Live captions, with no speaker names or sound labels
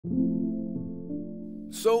So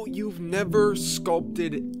you've never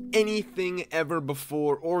sculpted anything ever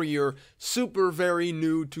before, or you're super very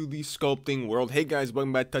new to the sculpting world. Hey guys,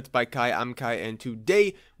 welcome back to TutsByKai. I'm Kai, and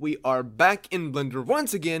today we are back in Blender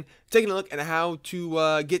once again, taking a look at how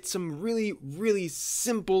to get some really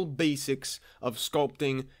simple basics of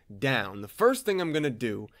sculpting down. The first thing I'm gonna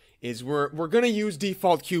do is we're gonna use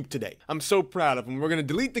default cube today. I'm so proud of them. We're gonna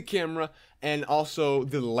delete the camera and also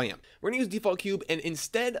the lamp. We're gonna use default cube, and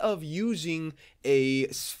instead of using a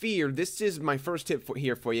sphere, this is my first tip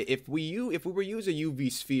here for you. If we were to use a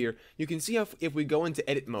UV sphere, you can see how if we go into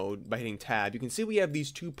edit mode by hitting tab, you can see we have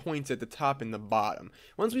these 2 points at the top and the bottom.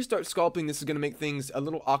 Once we start sculpting, this is gonna make things a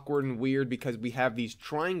little awkward and weird because we have these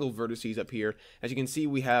triangle vertices up here. As you can see,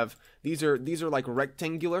 we have these are like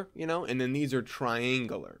rectangular, you know, and then these are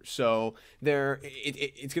triangular. So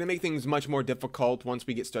it's gonna make things much more difficult once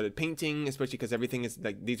we get started painting, especially because everything is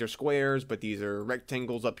like these are squares, but these are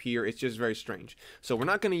rectangles up here. It's just very strange. So we're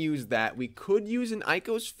not going to use that. We could use an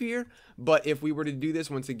icosphere, but if we were to do this,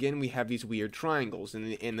 once again, we have these weird triangles, and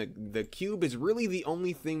the cube is really the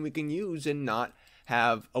only thing we can use and not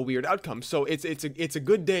have a weird outcome. So it's a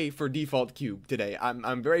good day for default cube today.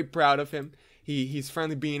 I'm very proud of him. He's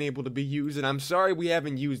finally being able to be used, and I'm sorry we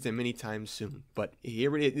haven't used him anytime soon, but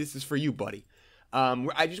here it is. This is for you, buddy.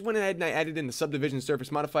 I just went ahead and I added in the subdivision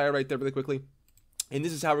surface modifier right there really quickly. And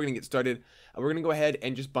this is how we're going to get started. We're going to go ahead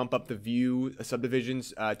and just bump up the view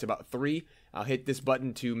subdivisions to about 3. I'll hit this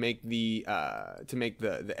button to make the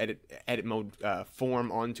edit mode form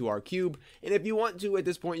onto our cube. And if you want to, at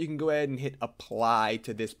this point, you can go ahead and hit apply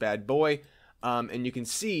to this bad boy. And you can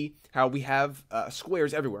see how we have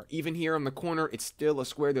squares everywhere. Even here on the corner, it's still a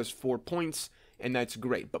square. There's 4 points. And that's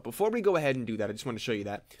great. But before we go ahead and do that, I just want to show you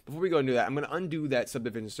that. Before we go and do that, I'm going to undo that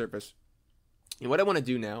subdivision surface. And what I want to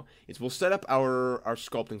do now is we'll set up our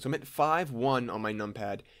sculpting. So I'm at 5.1 on my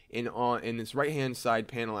numpad. In this right-hand side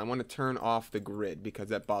panel, I want to turn off the grid because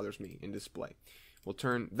that bothers me in display. We'll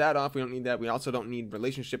turn that off. We don't need that. We also don't need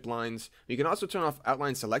relationship lines. You can also turn off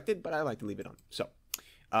outline selected, but I like to leave it on. So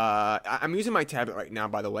I'm using my tablet right now,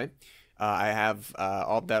 by the way. I have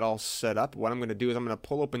all that all set up. What I'm going to do is I'm going to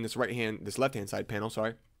pull open this left-hand side panel,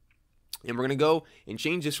 sorry. And we're going to go and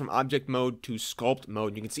change this from object mode to sculpt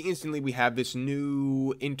mode. You can see instantly we have this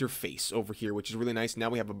new interface over here, which is really nice.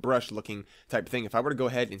 Now we have a brush looking type thing. If I were to go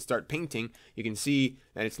ahead and start painting, you can see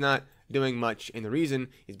that it's not doing much, and the reason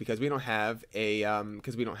is because we don't have the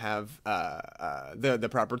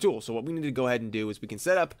proper tool. So what we need to go ahead and do is we can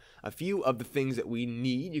set up a few of the things that we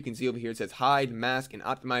need. You can see over here it says hide, mask, and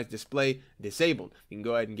optimize display disabled. You can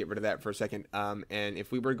go ahead and get rid of that for a second. And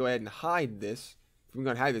if we were to go ahead and hide this,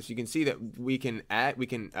 you can see that we can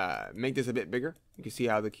make this a bit bigger. You can see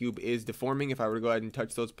how the cube is deforming if I were to go ahead and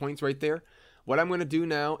touch those points right there. What I'm going to do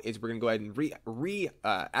now is we're going to go ahead and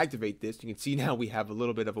reactivate this. You can see now we have a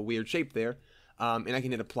little bit of a weird shape there. And I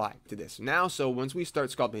can hit apply to this. Now, so once we start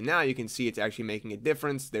sculpting now, you can see it's actually making a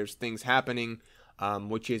difference. There's things happening,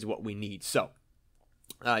 which is what we need. So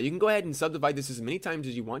you can go ahead and subdivide this as many times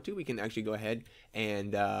as you want to. We can actually go ahead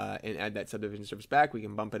and add that subdivision surface back. We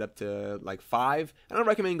can bump it up to like 5. I don't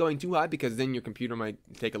recommend going too high because then your computer might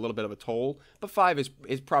take a little bit of a toll. But 5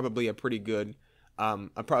 is probably a pretty good,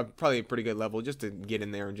 probably a pretty good level just to get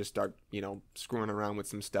in there and just start, you know, screwing around with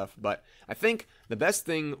some stuff. But I think the best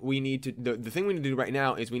thing we need to, the thing we need to do right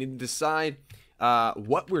now is we need to decide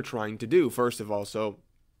what we're trying to do first of all. So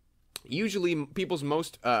usually people's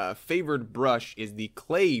most favored brush is the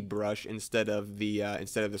clay brush instead of the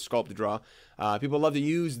sculpt draw. People love to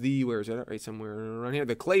use the, where is it, right somewhere around here,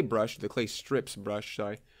 the clay brush, the clay strips brush,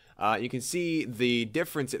 sorry. You can see the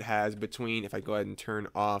difference it has between, if I go ahead and turn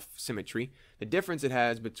off symmetry, the difference it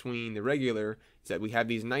has between the regular is that we have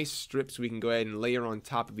these nice strips we can go ahead and layer on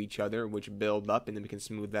top of each other, which build up, and then we can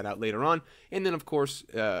smooth that out later on. And then of course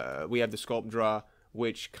we have the sculpt draw,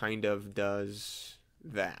 which kind of does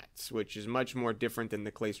that, which is much more different than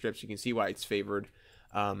the clay strips. You can see why it's favored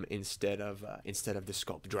instead of the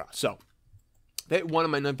sculpt draw. So one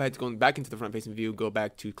of my numpads going back into the front facing view, go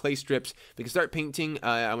back to clay strips. We can start painting.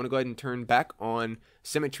 I want to go ahead and turn back on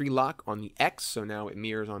symmetry lock on the X, so now it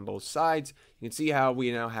mirrors on both sides. You can see how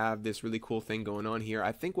we now have this really cool thing going on here.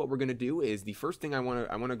 I think what we're going to do is the first thing I want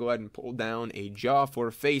to go ahead and pull down a jaw for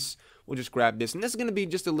a face. We'll just grab this, and this is going to be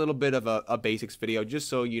just a little bit of a basics video, just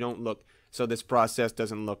so you don't look, so this process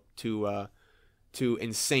doesn't look too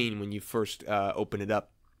insane when you first open it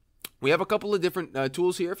up. We have a couple of different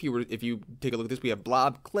tools here. If you take a look at this, we have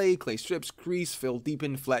blob, clay strips, crease, fill,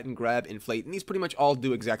 deepen, flatten, grab, inflate, and these pretty much all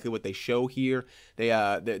do exactly what they show here.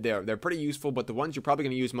 They're pretty useful, but the ones you're probably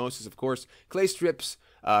going to use most is, of course, clay strips,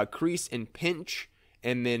 crease, and pinch.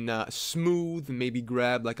 and then smooth, maybe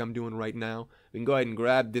grab like I'm doing right now. We can go ahead and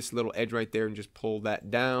grab this little edge right there and just pull that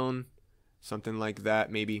down, something like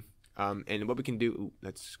that maybe. And what we can do,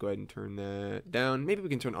 let's go ahead and turn that down. Maybe we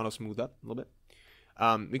can turn auto smooth up a little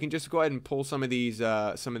bit. We can just go ahead and pull some of these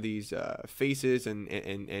faces and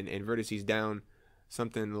vertices down,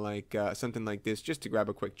 something like this, just to grab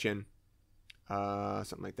a quick chin.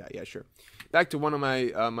 Something like that. Yeah, sure. Back to one of my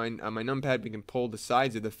my numpad, we can pull the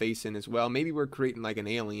sides of the face in as well. Maybe we're creating like an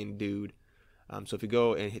alien dude. So if you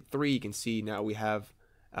go and hit 3, you can see now we have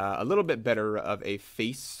a little bit better of a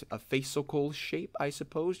facial shape, I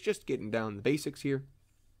suppose. Just getting down the basics here.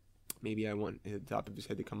 Maybe I want the top of his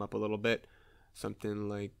head to come up a little bit. Something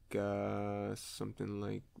like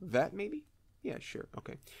that, maybe? Yeah, sure.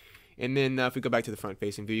 Okay. And then if we go back to the front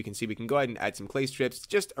facing view, you can see we can go ahead and add some clay strips.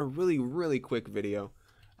 Just a really quick video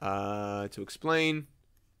to explain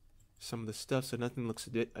some of the stuff so nothing looks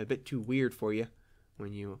a bit too weird for you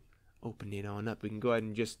when you open it on up. We can go ahead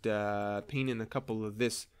and just paint in a couple of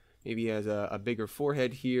this. Maybe as a bigger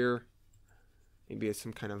forehead here. Maybe as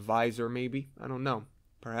some kind of visor, maybe. I don't know.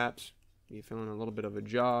 Perhaps. Maybe feeling a little bit of a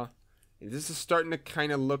jaw. This is starting to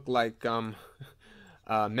kind of look like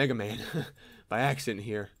Mega Man by accident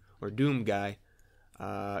here. Or Doom Guy.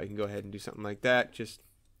 You can go ahead and do something like that. Just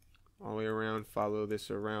all the way around. Follow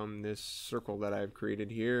this around this circle that I've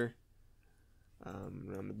created here.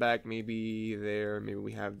 Around the back, maybe there. Maybe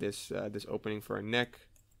we have this this opening for a neck.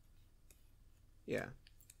 Yeah.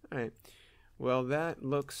 All right. Well, that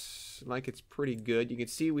looks like it's pretty good. You can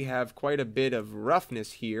see we have quite a bit of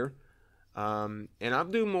roughness here. And I'll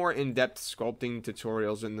do more in-depth sculpting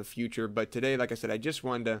tutorials in the future. But today, like I said, I just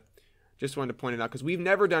wanted to point it out because we've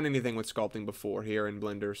never done anything with sculpting before here in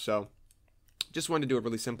Blender. So just wanted to do a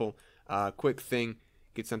really simple, quick thing.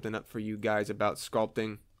 Get something up for you guys about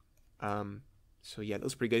sculpting. So yeah, that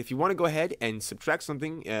was pretty good. If you want to go ahead and subtract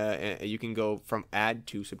something, you can go from add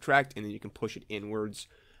to subtract, and then you can push it inwards.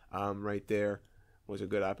 Right there was a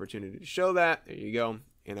good opportunity to show that. There you go.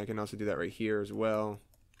 And I can also do that right here as well.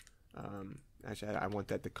 Actually, I want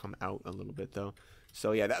that to come out a little bit though.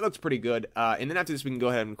 So yeah, that looks pretty good. And then after this, we can go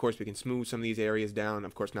ahead and, of course, we can smooth some of these areas down.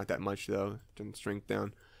 Of course, not that much though. Turn the strength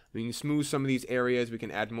down. We can smooth some of these areas. We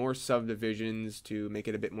can add more subdivisions to make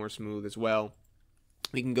it a bit more smooth as well.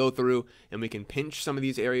 We can go through and we can pinch some of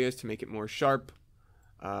these areas to make it more sharp,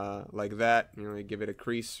 like that. You know, give it a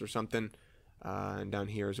crease or something, and down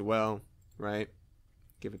here as well, right?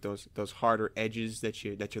 Give it those harder edges that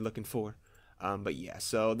you're looking for. But yeah,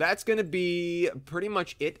 so that's gonna be pretty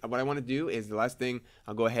much it. What I want to do is the last thing.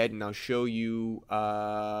 I'll go ahead and I'll show you.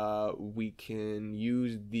 We can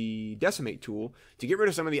use the decimate tool to get rid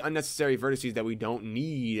of some of the unnecessary vertices that we don't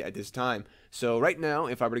need at this time. So right now,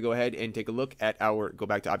 if I were to go ahead and take a look at go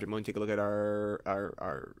back to object mode and take a look at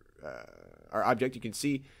our object, you can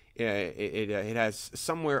see it has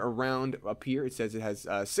somewhere around up here. It says it has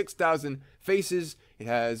 6,000 faces. It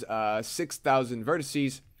has 6,000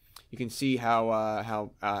 vertices. You can see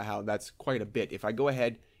how that's quite a bit. If I go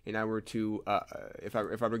ahead and I were to if I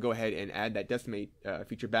were to go ahead and add that decimate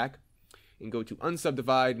feature back and go to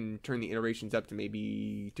unsubdivide and turn the iterations up to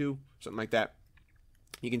maybe 2, something like that,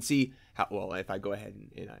 you can see how well if I go ahead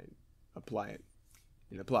and I apply it,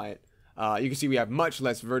 you can see we have much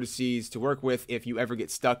less vertices to work with if you ever get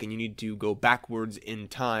stuck and you need to go backwards in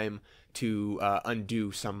time to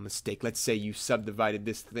undo some mistake. Let's say you subdivided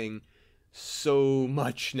this thing so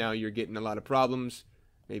much, now you're getting a lot of problems.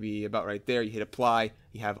 Maybe about right there, you hit apply,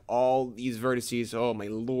 you have all these vertices. Oh my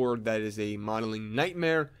lord, that is a modeling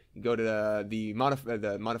nightmare. You go to the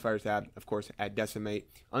modifiers tab, of course, add decimate,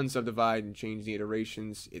 unsubdivide, and change the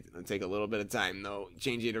iterations. It'll take a little bit of time though.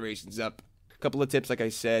 Change the iterations up. A couple of tips, like I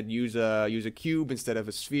said, use a cube instead of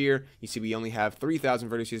a sphere. You see we only have 3,000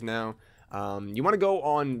 vertices now. You want to go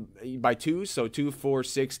on by 2, so 2, 4,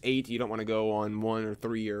 6, 8. You don't want to go on 1 or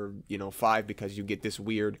 3 or 5 because you get this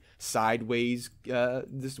weird sideways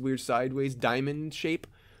diamond shape.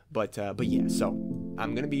 But yeah, so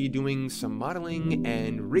I'm gonna be doing some modeling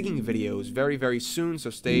and rigging videos very soon. So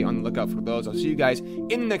stay on the lookout for those. I'll see you guys in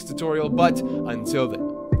the next tutorial. But until then,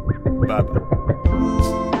 bye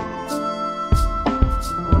bye.